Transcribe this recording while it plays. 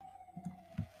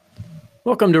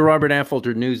Welcome to Robert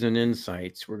Affolter News and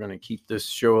Insights. We're going to keep this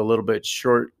show a little bit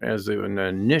short as an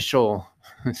initial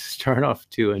start off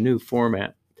to a new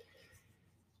format.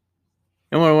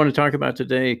 And what I want to talk about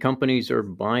today, companies are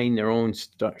buying their own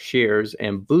shares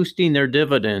and boosting their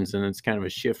dividends. And it's kind of a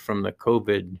shift from the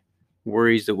COVID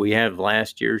worries that we had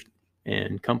last year.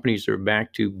 And companies are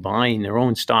back to buying their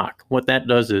own stock. What that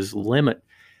does is limit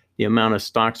the amount of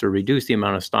stocks or reduce the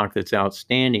amount of stock that's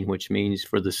outstanding, which means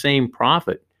for the same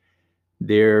profit,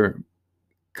 they're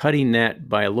cutting that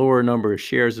by a lower number of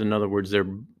shares. In other words,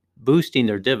 they're boosting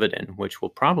their dividend, which will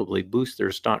probably boost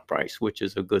their stock price, which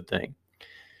is a good thing.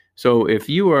 So if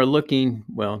you are looking,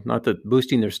 well, not that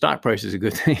boosting their stock price is a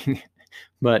good thing,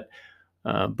 but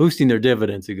boosting their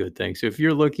dividend is a good thing. So if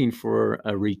you're looking for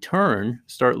a return,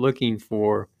 start looking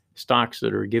for stocks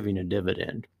that are giving a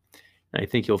dividend. And I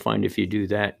think you'll find if you do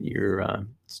that,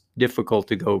 it's difficult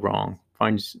to go wrong.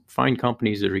 Find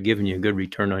companies that are giving you a good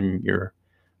return on your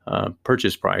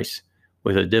purchase price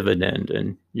with a dividend,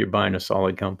 and you're buying a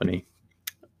solid company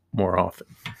more often.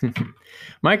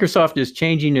 Microsoft is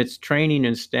changing its training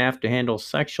and staff to handle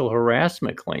sexual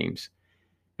harassment claims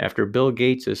after Bill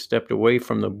Gates has stepped away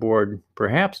from the board,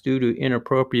 perhaps due to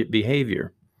inappropriate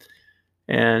behavior.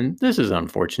 And this is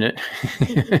unfortunate.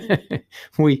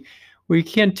 we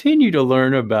continue to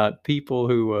learn about people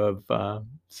who have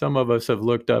some of us have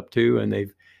looked up to, and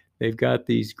they've got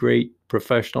these great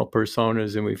professional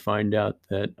personas, and we find out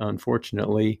that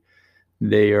unfortunately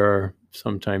they are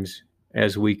sometimes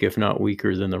as weak, if not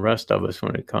weaker, than the rest of us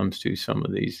when it comes to some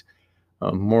of these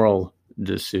moral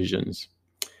decisions.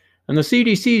 And the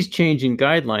CDC is changing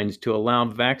guidelines to allow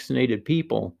vaccinated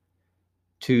people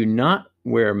to not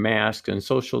wear masks and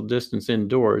social distance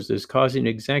indoors, is causing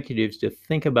executives to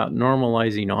think about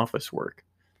normalizing office work.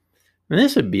 And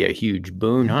this would be a huge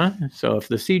boon, huh? So if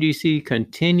the CDC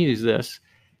continues this,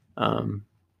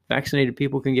 vaccinated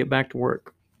people can get back to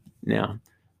work. Now,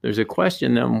 there's a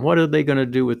question then, what are they going to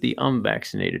do with the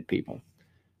unvaccinated people?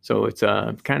 So it's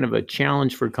a kind of a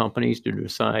challenge for companies to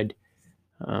decide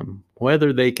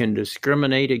whether they can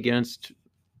discriminate against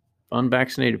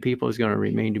unvaccinated people is going to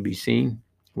remain to be seen.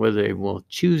 Whether they will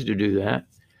choose to do that,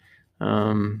 it's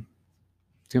going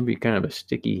to be kind of a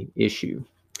sticky issue.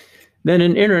 Then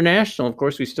in international, of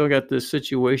course, we still got this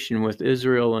situation with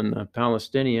Israel and the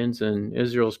Palestinians, and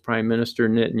Israel's Prime Minister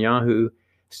Netanyahu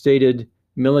stated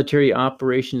military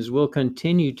operations will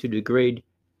continue to degrade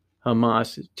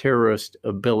Hamas terrorist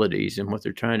abilities. And what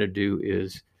they're trying to do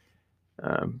is,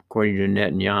 according to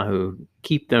Netanyahu,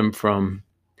 keep them from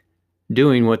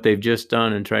doing what they've just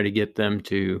done and try to get them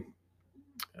to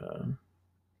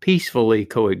peacefully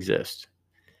coexist.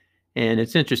 And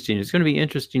it's interesting. It's going to be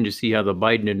interesting to see how the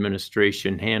Biden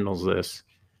administration handles this.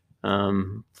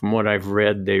 From what I've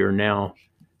read, they are now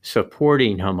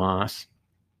supporting Hamas,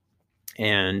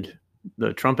 and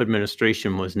the Trump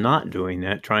administration was not doing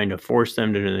that, trying to force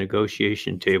them to the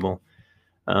negotiation table.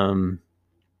 And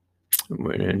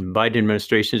Biden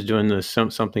administration is doing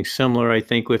something similar, I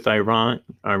think, with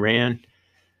Iran.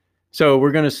 So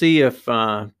we're going to see if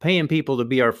paying people to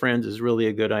be our friends is really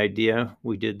a good idea.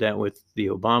 We did that with the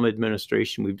Obama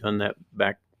administration. We've done that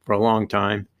back for a long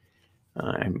time.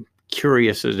 I'm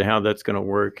curious as to how that's going to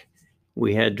work.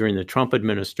 We had during the Trump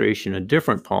administration a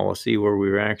different policy where we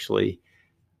were actually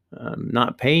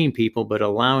not paying people, but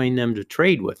allowing them to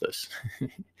trade with us,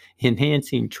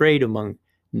 enhancing trade among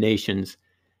nations.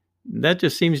 That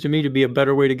just seems to me to be a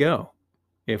better way to go.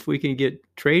 If we can get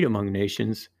trade among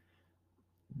nations,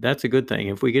 that's a good thing.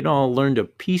 If we can all learn to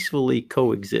peacefully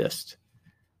coexist,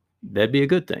 that'd be a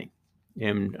good thing.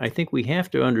 And I think we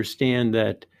have to understand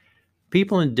that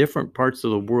people in different parts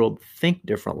of the world think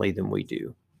differently than we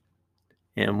do.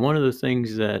 And one of the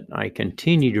things that I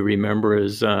continue to remember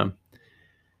is a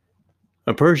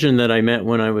Persian that I met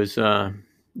when I was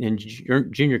in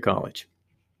junior college.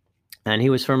 And he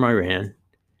was from Iran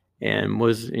and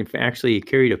actually he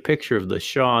carried a picture of the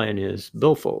Shah in his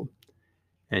billfold.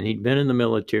 And he'd been in the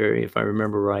military, if I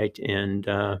remember right. And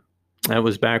that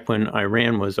was back when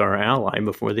Iran was our ally,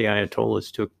 before the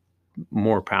Ayatollahs took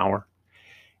more power.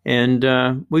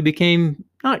 And we became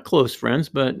not close friends,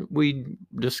 but we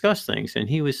discussed things. And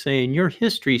he was saying, your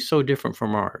history is so different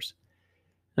from ours.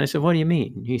 And I said, what do you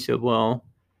mean? He said, well,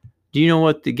 do you know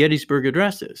what the Gettysburg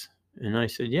Address is? And I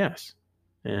said, yes.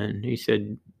 And he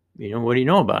said, what do you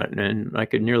know about it? And I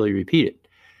could nearly repeat it.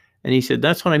 And he said,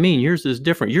 that's what I mean. Yours is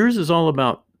different. Yours is all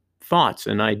about thoughts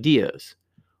and ideas.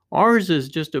 Ours is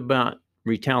just about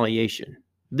retaliation.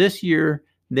 This year,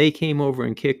 they came over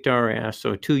and kicked our ass.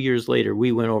 So 2 years later,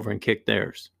 we went over and kicked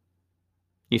theirs.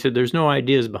 He said, there's no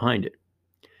ideas behind it.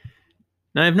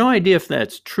 Now, I have no idea if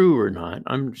that's true or not.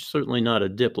 I'm certainly not a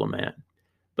diplomat.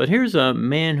 But here's a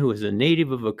man who is a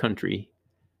native of a country,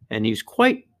 and he's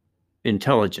quite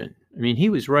intelligent. I mean, he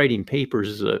was writing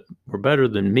papers that were better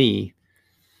than me.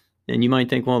 And you might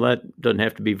think, well, that doesn't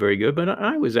have to be very good, but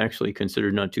I was actually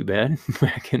considered not too bad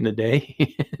back in the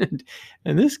day.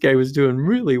 and this guy was doing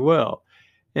really well.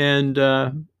 And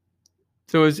so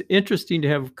it was interesting to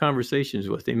have conversations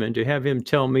with him and to have him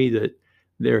tell me that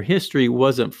their history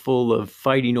wasn't full of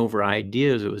fighting over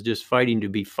ideas. It was just fighting to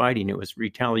be fighting. It was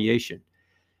retaliation.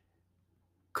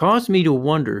 Caused me to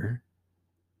wonder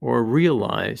or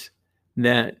realize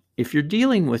that if you're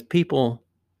dealing with people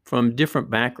from different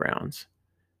backgrounds,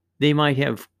 they might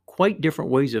have quite different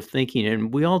ways of thinking,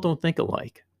 and we all don't think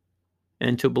alike.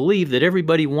 And to believe that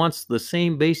everybody wants the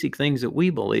same basic things that we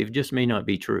believe just may not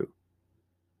be true.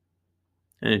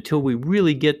 And until we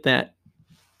really get that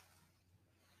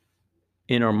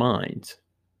in our minds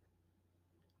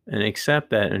and accept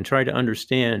that and try to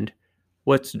understand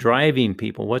what's driving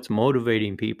people, what's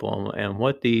motivating people, and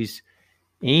what these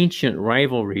ancient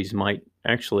rivalries might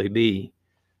actually be,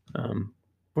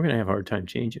 we're going to have a hard time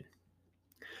changing.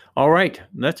 All right,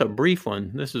 that's a brief one.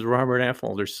 This is Robert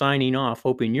Affolter signing off,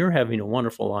 hoping you're having a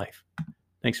wonderful life.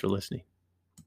 Thanks for listening.